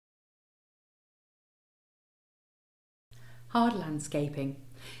Hard landscaping.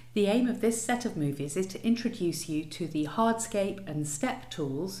 The aim of this set of movies is to introduce you to the Hardscape and Step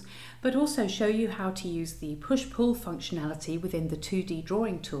tools, but also show you how to use the push-pull functionality within the 2D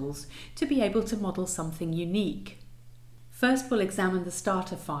drawing tools to be able to model something unique. First, we'll examine the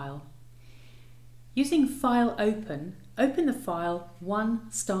starter file. Using File Open, open the file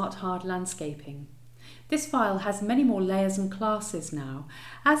 1 Start Hard Landscaping. This file has many more layers and classes now.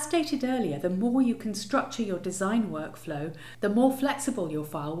 As stated earlier, the more you can structure your design workflow, the more flexible your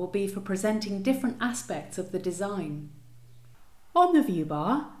file will be for presenting different aspects of the design. On the view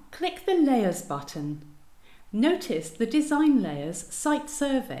bar, click the Layers button. Notice the design layers, Site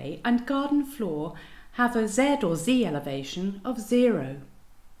Survey and Garden Floor have a Z or Z elevation of 0.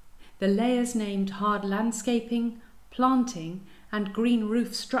 The layers named Hard Landscaping, Planting and Green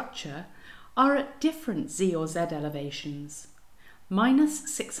Roof Structure are at different Z or Z elevations, minus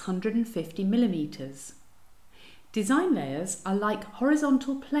 650 millimeters. Design layers are like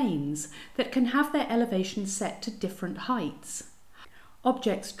horizontal planes that can have their elevations set to different heights.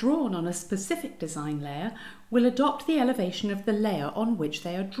 Objects drawn on a specific design layer will adopt the elevation of the layer on which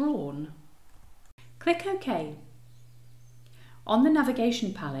they are drawn. Click OK. On the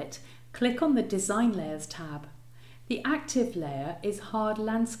navigation palette, click on the Design Layers tab. The active layer is Hard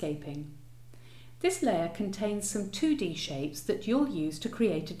Landscaping. This layer contains some 2D shapes that you'll use to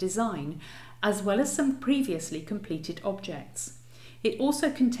create a design, as well as some previously completed objects. It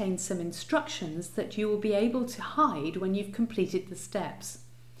also contains some instructions that you will be able to hide when you've completed the steps.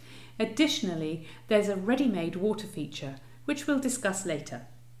 Additionally, there's a ready-made water feature, which we'll discuss later.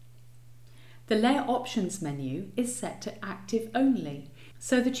 The Layer Options menu is set to Active Only,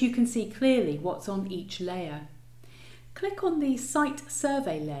 so that you can see clearly what's on each layer. Click on the Site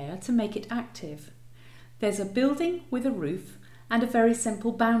Survey layer to make it active. There's a building with a roof and a very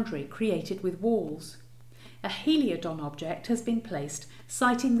simple boundary created with walls. A heliodon object has been placed,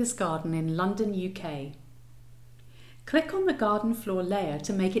 citing this garden in London, UK. Click on the Garden Floor layer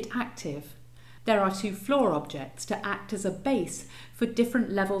to make it active. There are 2 floor objects to act as a base for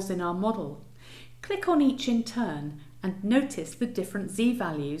different levels in our model. Click on each in turn and notice the different Z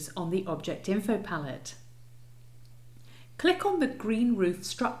values on the Object Info palette. Click on the Green Roof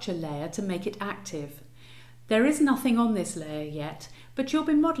Structure layer to make it active. There is nothing on this layer yet, but you'll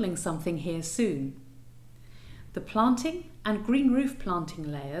be modelling something here soon. The Planting and Green Roof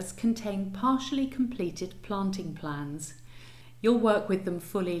Planting layers contain partially completed planting plans. You'll work with them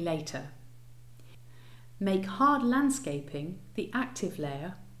fully later. Make Hard Landscaping the active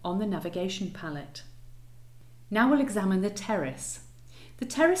layer on the navigation palette. Now we'll examine the Terrace. The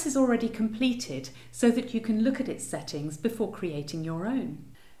Terrace is already completed so that you can look at its settings before creating your own.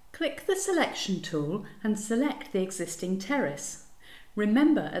 Click the Selection tool and select the existing terrace.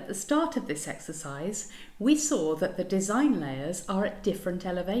 Remember, at the start of this exercise, we saw that the design layers are at different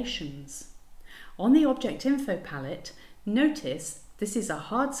elevations. On the Object Info palette, notice this is a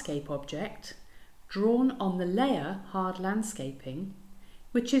Hardscape object drawn on the layer Hard Landscaping,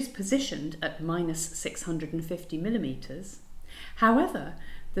 which is positioned at minus 650 millimeters. However,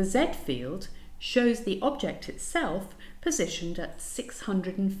 the Z field shows the object itself positioned at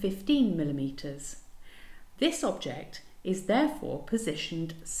 615 millimeters. This object is therefore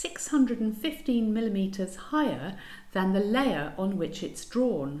positioned 615 millimeters higher than the layer on which it's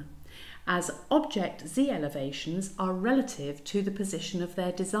drawn, as object Z elevations are relative to the position of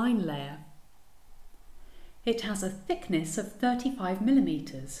their design layer. It has a thickness of 35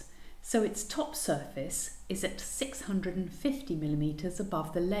 millimeters, so its top surface is at 650 millimeters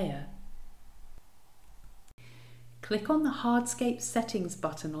above the layer. Click on the Hardscape Settings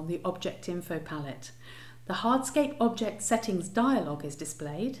button on the Object Info palette. The Hardscape Object Settings dialog is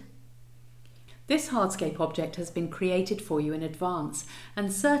displayed. This Hardscape object has been created for you in advance,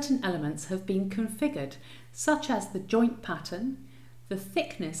 and certain elements have been configured, such as the joint pattern, the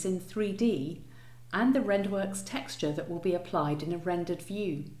thickness in 3D, and the Renderworks texture that will be applied in a rendered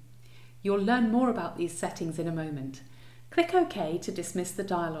view. You'll learn more about these settings in a moment. Click OK to dismiss the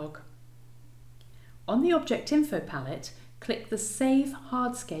dialog. On the Object Info palette, click the Save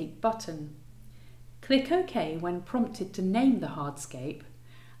Hardscape button. Click OK when prompted to name the hardscape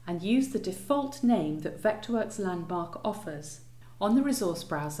and use the default name that Vectorworks Landmark offers. On the resource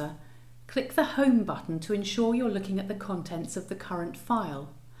browser, click the Home button to ensure you're looking at the contents of the current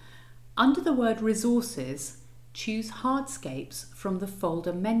file. Under the word Resources, choose Hardscapes from the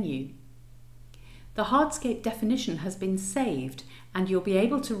folder menu. The hardscape definition has been saved and you'll be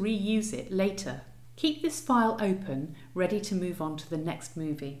able to reuse it later. Keep this file open, ready to move on to the next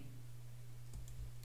movie.